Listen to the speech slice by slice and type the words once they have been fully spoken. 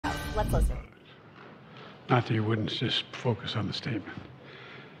Let's listen. Not that you wouldn't just focus on the statement.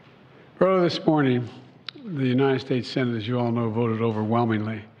 Earlier this morning, the United States Senate, as you all know, voted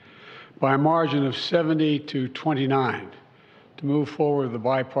overwhelmingly by a margin of 70 to 29 to move forward with the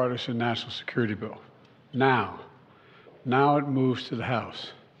bipartisan national security bill. Now it moves to the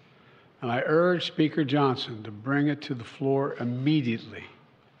House. And I urge Speaker Johnson to bring it to the floor immediately.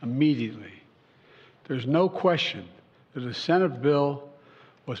 There's no question that the Senate bill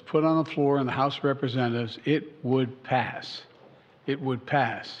was put on the floor in the House of Representatives, it would pass. It would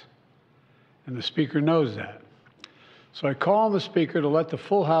pass. And the Speaker knows that. So I call on the Speaker to let the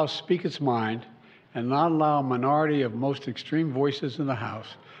full House speak its mind and not allow a minority of most extreme voices in the House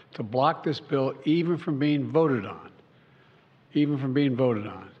to block this bill even from being voted on.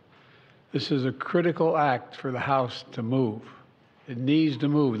 This is a critical act for the House to move. It needs to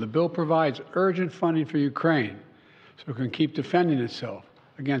move. The bill provides urgent funding for Ukraine so it can keep defending itself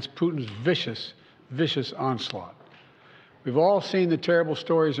against Putin's vicious onslaught. We've all seen the terrible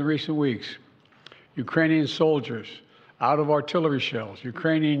stories in recent weeks. Ukrainian soldiers out of artillery shells,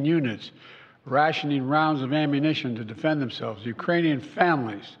 Ukrainian units rationing rounds of ammunition to defend themselves, Ukrainian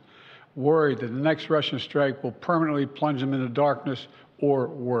families worried that the next Russian strike will permanently plunge them into darkness or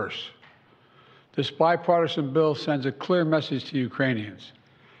worse. This bipartisan bill sends a clear message to Ukrainians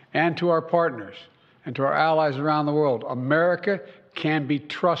and to our partners and to our allies around the world. America can be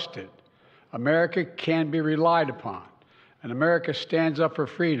trusted. America can be relied upon. And America stands up for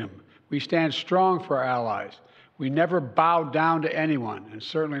freedom. We stand strong for our allies. We never bow down to anyone, and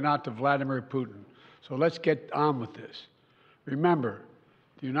certainly not to Vladimir Putin. So let's get on with this. Remember,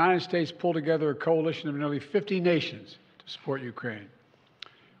 the United States pulled together a coalition of nearly 50 nations to support Ukraine.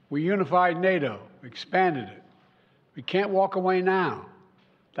 We unified NATO, expanded it. We can't walk away now.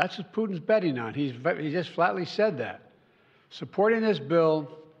 That's what Putin's betting on. He just flatly said that. Supporting this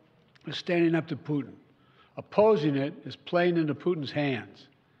bill is standing up to Putin. Opposing it is playing into Putin's hands.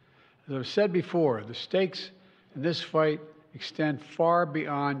 As I've said before, the stakes in this fight extend far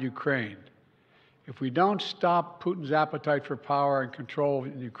beyond Ukraine. If we don't stop Putin's appetite for power and control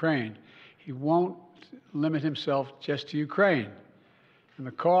in Ukraine, he won't limit himself just to Ukraine. And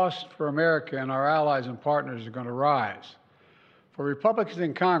the cost for America and our allies and partners is going to rise. For Republicans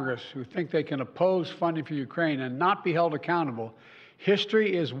in Congress who think they can oppose funding for Ukraine and not be held accountable,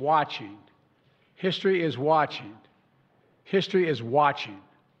 history is watching. History is watching. History is watching.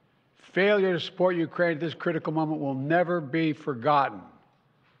 Failure to support Ukraine at this critical moment will never be forgotten.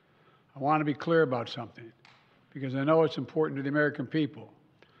 I want to be clear about something, because I know it's important to the American people.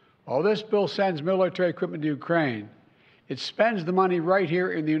 While this bill sends military equipment to Ukraine, it spends the money right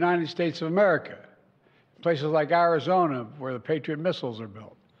here in the United States of America, in places like Arizona, where the Patriot missiles are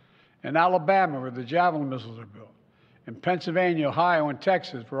built, in Alabama, where the Javelin missiles are built, in Pennsylvania, Ohio, and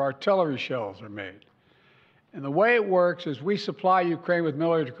Texas, where artillery shells are made. And the way it works is we supply Ukraine with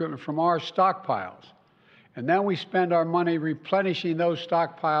military equipment from our stockpiles, and then we spend our money replenishing those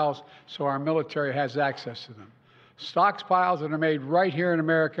stockpiles so our military has access to them. Stockpiles that are made right here in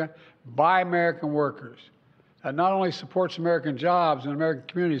America by American workers. That not only supports American jobs and American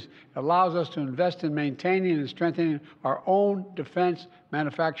communities, it allows us to invest in maintaining and strengthening our own defense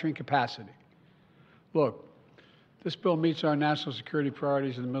manufacturing capacity. Look, this bill meets our national security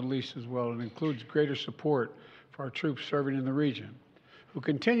priorities in the Middle East as well. It includes greater support for our troops serving in the region, who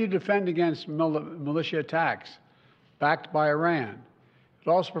continue to defend against militia attacks backed by Iran. It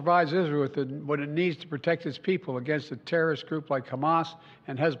also provides Israel with what it needs to protect its people against a terrorist group like Hamas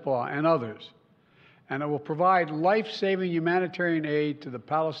and Hezbollah and others. And it will provide life-saving humanitarian aid to the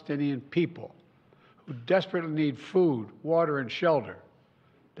Palestinian people who desperately need food, water, and shelter.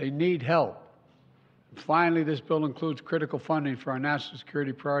 They need help. And finally, this bill includes critical funding for our national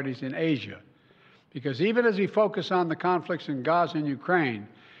security priorities in Asia, because even as we focus on the conflicts in Gaza and Ukraine,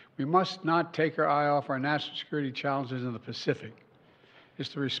 we must not take our eye off our national security challenges in the Pacific.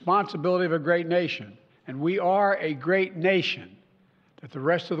 It's the responsibility of a great nation, and we are a great nation that the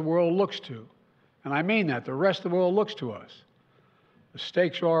rest of the world looks to. And I mean that. The rest of the world looks to us. The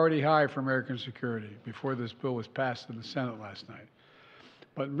stakes are already high for American security before this bill was passed in the Senate last night.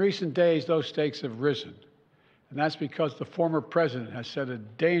 But in recent days, those stakes have risen. And that's because the former president has sent a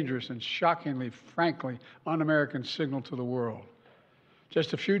dangerous and shockingly, frankly, un-American signal to the world.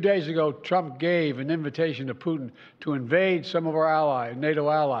 Just a few days ago, Trump gave an invitation to Putin to invade some of our allies, NATO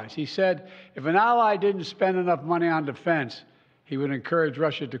allies. He said if an ally didn't spend enough money on defense, he would encourage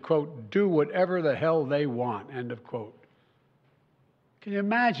Russia to, quote, do whatever the hell they want, end of quote. Can you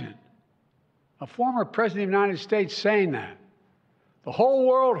imagine a former president of the United States saying that? The whole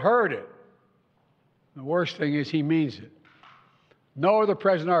world heard it. The worst thing is he means it. No other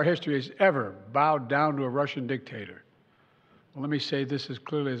president in our history has ever bowed down to a Russian dictator. Well, let me say this as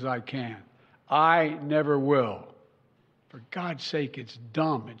clearly as I can. I never will. For God's sake, it's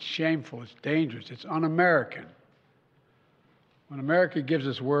dumb, it's shameful, it's dangerous, it's un-American. When America gives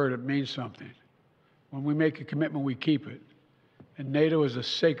us word, it means something. When we make a commitment, we keep it. And NATO is a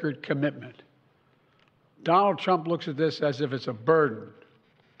sacred commitment. Donald Trump looks at this as if it's a burden.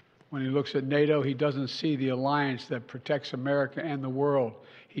 When he looks at NATO, he doesn't see the alliance that protects America and the world.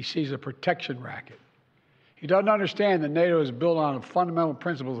 He sees a protection racket. He doesn't understand that NATO is built on the fundamental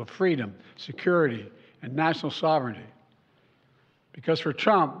principles of freedom, security, and national sovereignty. Because for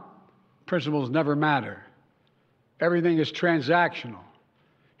Trump, principles never matter. Everything is transactional.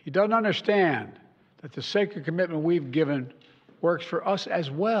 He doesn't understand that the sacred commitment we've given works for us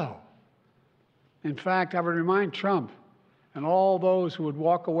as well. In fact, I would remind Trump and all those who would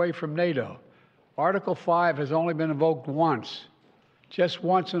walk away from NATO, Article 5 has only been invoked once, just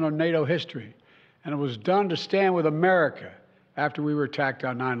once in our NATO history, and it was done to stand with America after we were attacked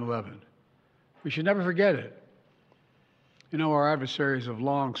on 9/11. We should never forget it. You know, our adversaries have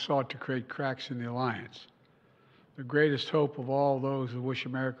long sought to create cracks in the alliance. The greatest hope of all those who wish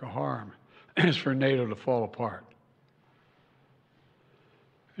America harm is for NATO to fall apart.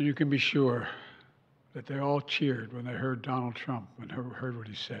 And you can be sure that they all cheered when they heard Donald Trump and heard what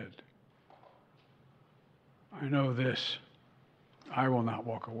he said. I know this, I will not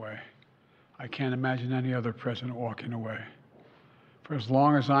walk away. I can't imagine any other president walking away. For as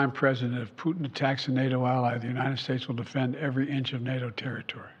long as I'm president, if Putin attacks a NATO ally, the United States will defend every inch of NATO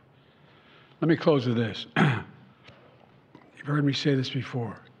territory. Let me close with this. You've heard me say this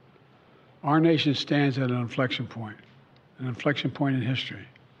before. Our nation stands at an inflection point in history,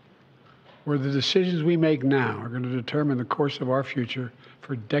 where the decisions we make now are going to determine the course of our future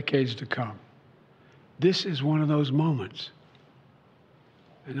for decades to come. This is one of those moments.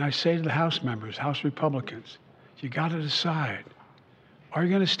 And I say to the House members, House Republicans, you got to decide. Are you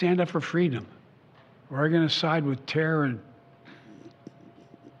going to stand up for freedom? Or are you going to side with terror and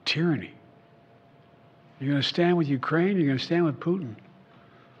tyranny? You're going to stand with Ukraine? You're going to stand with Putin?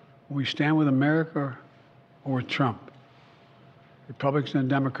 Will we stand with America or with Trump? Republicans and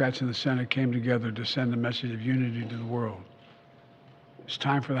Democrats in the Senate came together to send a message of unity to the world. It's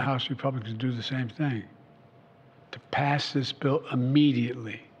time for the House Republicans to do the same thing, to pass this bill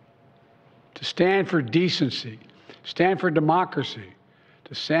immediately, to stand for decency, stand for democracy,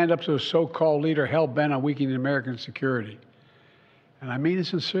 to stand up to a so-called leader hell-bent on weakening American security. And I mean it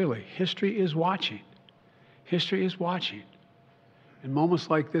sincerely. History is watching. History is watching. In moments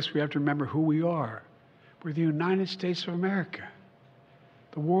like this, we have to remember who we are. We're the United States of America.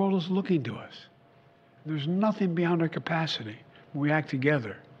 The world is looking to us. There's nothing beyond our capacity when we act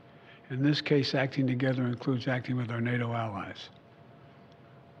together. In this case, acting together includes acting with our NATO allies.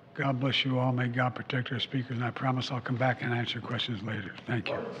 God bless you all. May God protect our speakers. And I promise I'll come back and answer questions later. Thank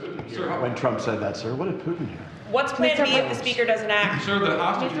you. When Trump said that, sir, what did Putin hear? What's plan B if the speaker doesn't act? Sir, the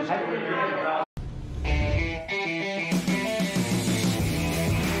hostage